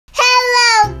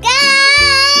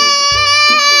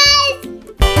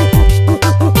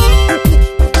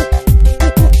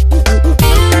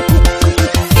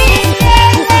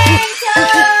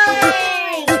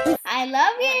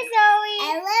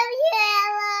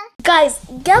Guys,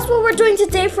 guess what we're doing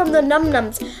today from the Num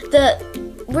Noms?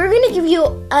 We're gonna give you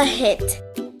a hint.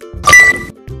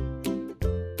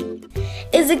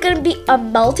 Is it gonna be a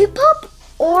Melty Pop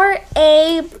or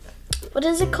a, what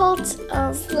is it called?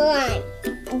 Slime.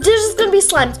 There's just gonna be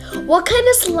slimes. What kind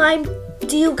of slime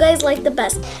do you guys like the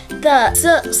best? The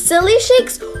Silly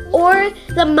Shakes or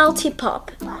the Melty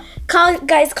Pop?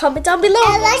 Guys, comment down below.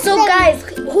 Guys,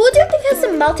 who do you think has the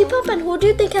Melty Pop and who do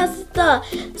you think has the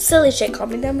Silly Shake?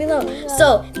 Comment down below.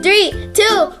 So 3,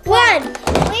 2, 1.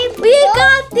 We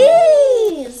got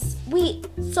these.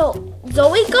 So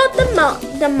Zoe got the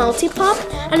Melty Pop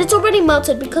and it's already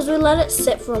melted because we let it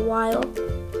sit for a while.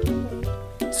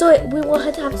 So we will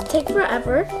have to take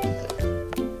forever.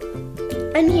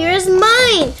 And here's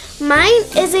mine. Mine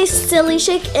is a Silly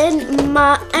Shake and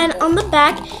on the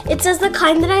back it says the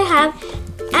kind that I have.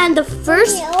 And the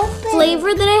first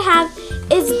flavor that I have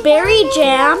is berry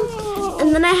jam.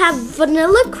 And then I have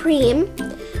vanilla cream.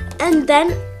 And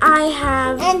then I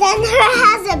have... And then her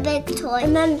has a big toy.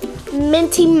 And then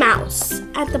Minty Mouse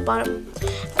at the bottom.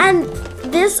 And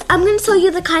this, I'm going to tell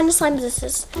you the kind of slime this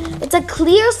is. It's a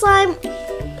clear slime.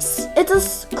 It's a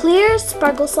clear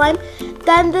sparkle slime.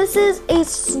 Then this is a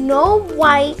snow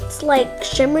white, like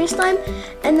shimmery slime.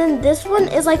 And then this one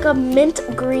is like a mint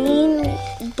green,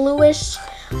 bluish,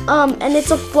 and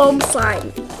it's a foam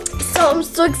slime. So I'm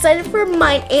so excited for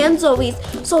mine and Zoe's.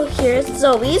 So here's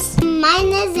Zoe's.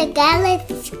 Mine is a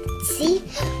galaxy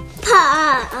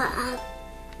pop.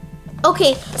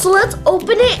 Okay, so let's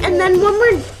open it, and then when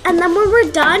we're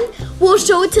done, we'll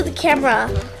show it to the camera.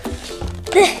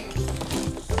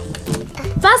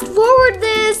 Fast forward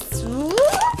this. I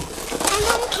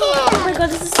don't care. Oh my god,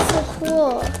 this is so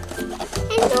cool.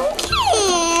 I don't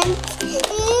care.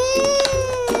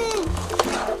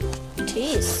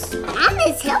 Jeez. Mom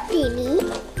is helping me.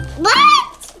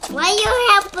 What? Why are you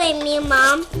helping me,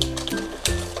 Mom?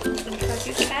 Because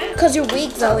you can. Because you're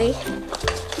weak, Zoe.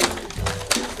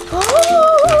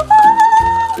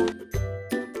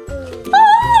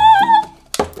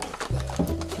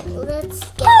 Let's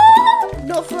get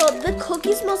No, for real, the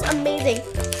cookie smells amazing.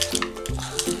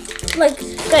 Like,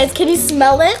 guys, can you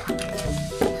smell it?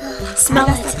 Smell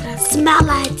it. Smell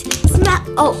it. Smell.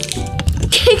 Oh,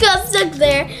 it got stuck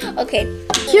there. Okay,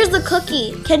 here's the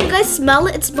cookie. Can you guys smell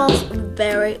it? It smells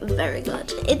very, very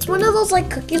good. It's one of those like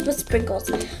cookies with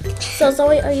sprinkles. So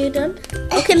Zoe, are you done?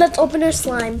 Okay, let's open her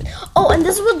slime. Oh, and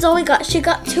this is what Zoe got. She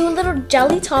got 2 little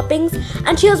jelly toppings,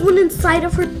 and she has one inside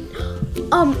of her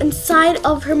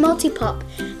Melty Pop.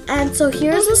 And so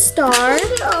here's a star.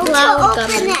 Cloud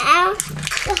open it out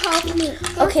to help me.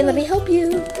 Okay, let me help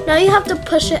you. Now you have to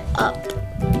push it up.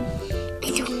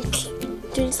 I don't care.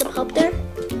 Do you need some help there?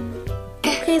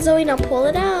 Okay, Zoe, now pull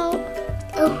it out.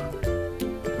 Oh.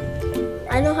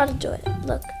 I know how to do it.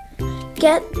 Look.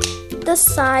 Get the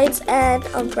sides and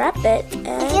unwrap it.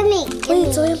 And Give me.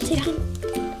 wait, Zoe, I'm taking...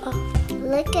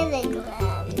 Look at the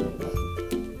glove.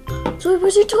 Zoe,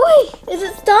 where's your toy? Is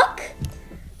it stuck?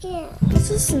 Yeah. This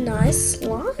is nice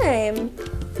slime.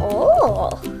 Oh.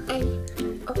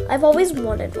 I've always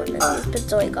wanted one of these, but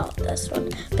Zoe got this one.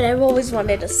 But I've always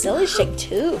wanted a Silly Shake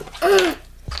too.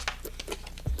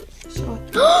 She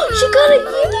got a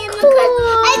unicorn.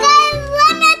 I got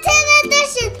limited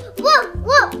edition. Whoa,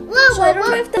 whoa, whoa. So I don't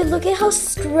know if they look at how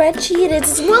stretchy it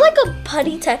is. It's more like a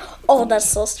putty texture. Oh, that's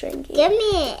so stringy. Give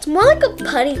me it. It's more like a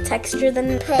putty texture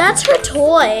than that's her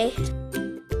toy.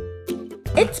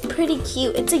 It's pretty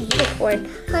cute. It's a unicorn.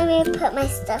 Let me put my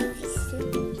stuff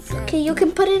inside. Okay, you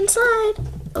can put it inside.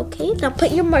 Okay, now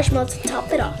put your marshmallows to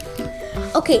top it off.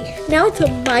 Okay, now it's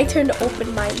my turn to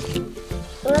open mine.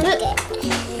 Look at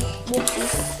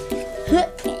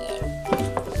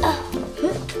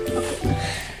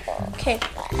Okay,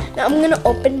 now I'm gonna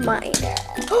open mine.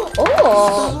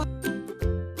 Oh!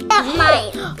 That's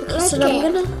mine. Okay, so now I'm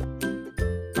gonna...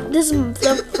 This is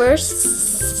the first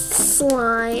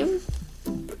slime.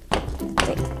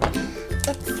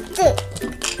 It's stick.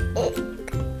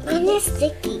 Mine is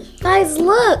sticky. Guys,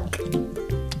 look!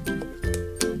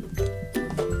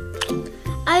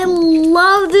 I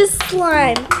love this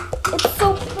slime. It's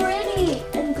so pretty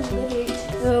and glittery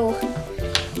too.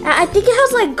 I think it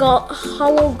has like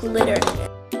hollow glitter in it.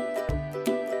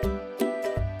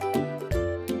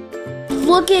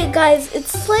 Look at it, guys.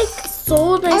 It's like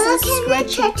so nice and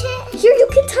stretchy. Can I touch it? Here, you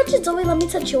can touch it, Zoe. Let me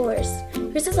touch yours.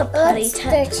 Yours is a putty. Let's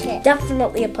touch it.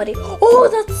 Definitely a putty. Oh,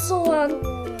 that's so long.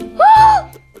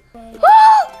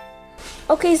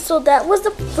 Okay, so that was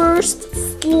the first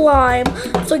slime.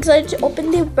 I'm so excited to open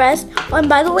the rest. Oh, and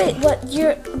by the way, what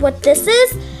this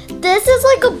is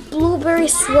like a blueberry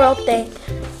swirl thing.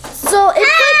 So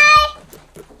it's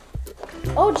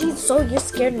like Oh, geez, so you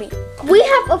scared me. We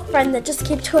have a friend that just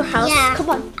came to our house. Yeah. Come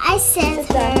on. I sent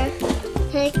her.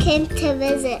 Her came to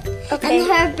visit. Okay. And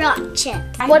her brought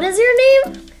chips. What is your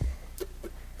name?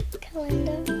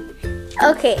 Kalinda.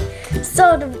 Okay.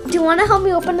 So, do you want to help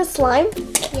me open the slime?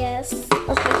 Yes.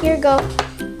 Okay, here you go.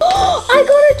 Oh, I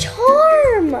got a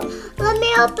charm. Let me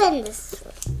open this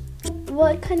one.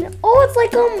 What kind of? Oh, it's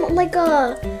like a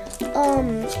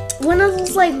one of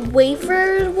those like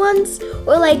wafer ones,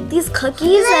 or like these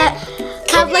cookies that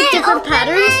have like different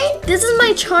patterns. This is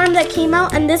my charm that came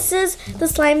out, and this is the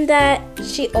slime that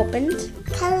she opened.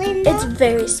 Kalinda. It's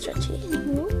very stretchy.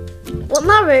 Well,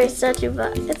 not very stretchy,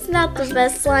 but it's not the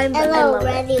best slime. But I love it.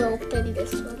 already opened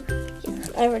this one. Yeah,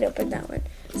 I already opened that one.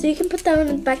 So you can put that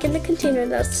one back in the container.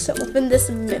 Let's open this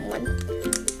mint one.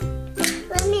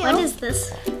 Let me What is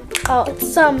this? Oh,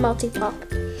 it's a Melty Pop.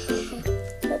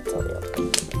 That's all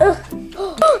open.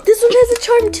 Oh, this one has a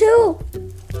charm too.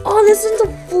 Oh, this one's a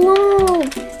flow.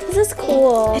 This is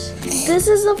cool. This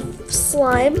is a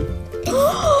slime.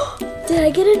 Did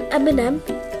I get an M&M?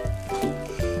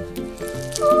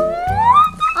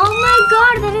 Oh my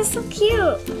god, that is so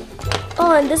cute.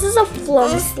 Oh, and this is a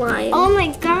flow slime. Oh my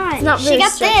god. It's not she very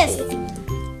got stretchy. this.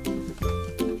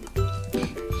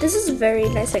 This is very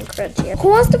nice and crunchy. Who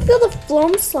wants to feel the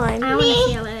foam slime? I want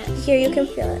to feel it. Here, you can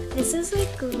feel it. This is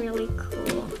like really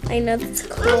cool. I know that's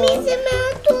cool. Mommy's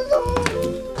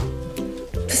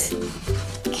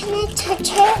Can I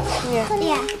touch it?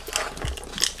 Yeah.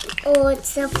 Oh,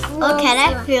 it's a flow. Oh, can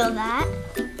I feel that?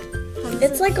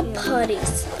 It's like a putty.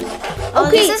 Oh,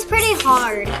 Okay. this is pretty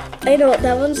hard. I know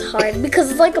that one's hard because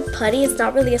it's like a putty. It's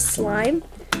not really a slime.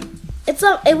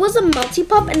 It was a Melty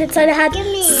Pop, and inside it had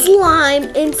slime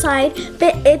inside,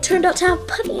 but it turned out to have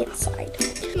putty inside.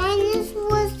 Mine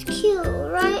was cute,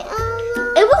 right,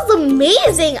 Ella? It was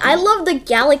amazing. I love the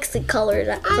galaxy colors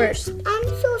at first. I'm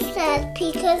so sad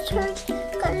because her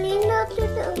Kalina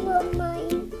didn't love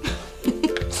mine.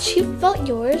 She felt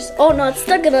yours. Oh no, it's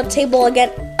stuck in a table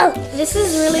again. Oh, This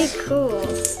is really cool.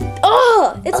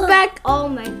 oh, it's back. Oh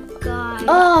my god.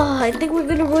 Oh, I think we're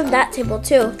gonna ruin that table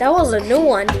too. That was a new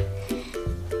one.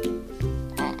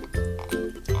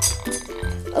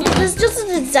 Okay, this is just a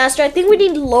disaster. I think we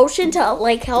need lotion to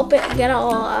like help it get it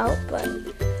all out, but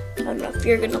I don't know if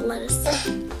you're gonna let us.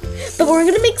 But we're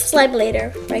gonna make slime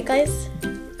later, right, guys?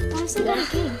 Why is it not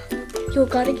a game? You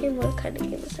got a game? What kind of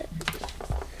game is it?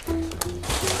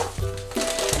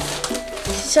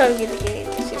 Show me the game.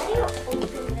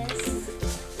 Open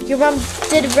this. Your mom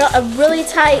did a really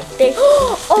tight thing.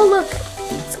 Oh, look.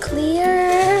 It's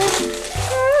clear.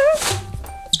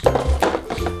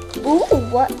 Ooh,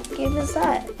 what game is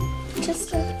that?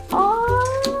 Just a...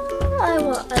 Oh, I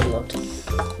loved it.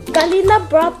 Galina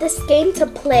brought this game to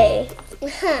play.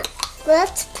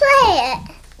 Let's play it.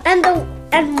 And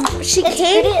she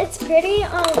came... It's pretty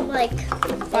like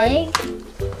big.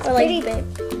 Or like pretty big.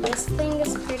 This thing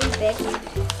is pretty big.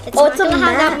 It's Oh, not it's a gonna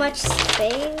have map. that much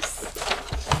space.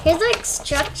 Here's like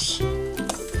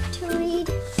instructions to read.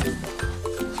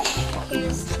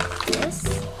 Here's this.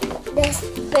 The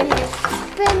spinner.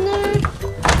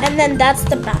 And then that's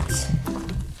the mat.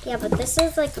 Yeah, but this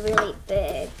is like really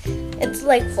big. It's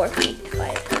like 4 feet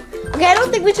wide. Okay, I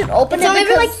don't think we should open It's it only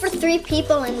because... like for 3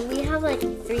 people, and we have like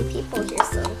 3 people here,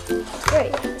 so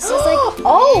great. This is like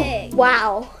oh, big.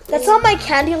 wow. That's how my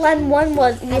Candyland one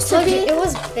was. I Used to told you be, it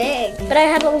was big. but I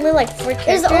had only like 4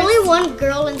 characters. There's only one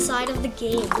girl inside of the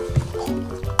game.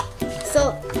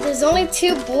 So there's only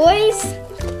 2 boys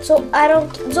So I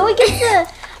don't... Zoe gets the...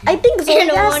 I think Zoe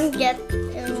and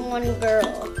one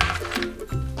girl.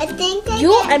 I think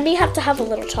You and me have to have a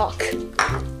little talk.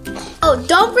 Oh,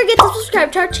 don't forget to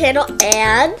subscribe to our channel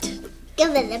and...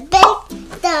 give it a big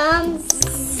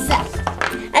thumbs up.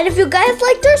 And if you guys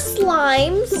liked our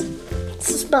slimes,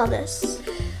 smell this.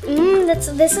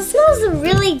 This smells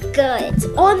really good.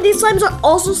 Oh, and these slimes are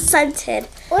also scented.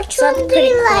 Which So that's one do pretty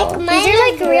you like? cool. Mine These are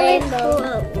like is really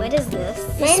rainbow. cool. What is this?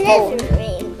 Mine is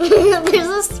rainbow. There's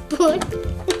a spoon.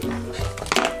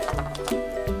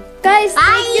 Guys,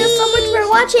 thank you so much for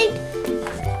watching.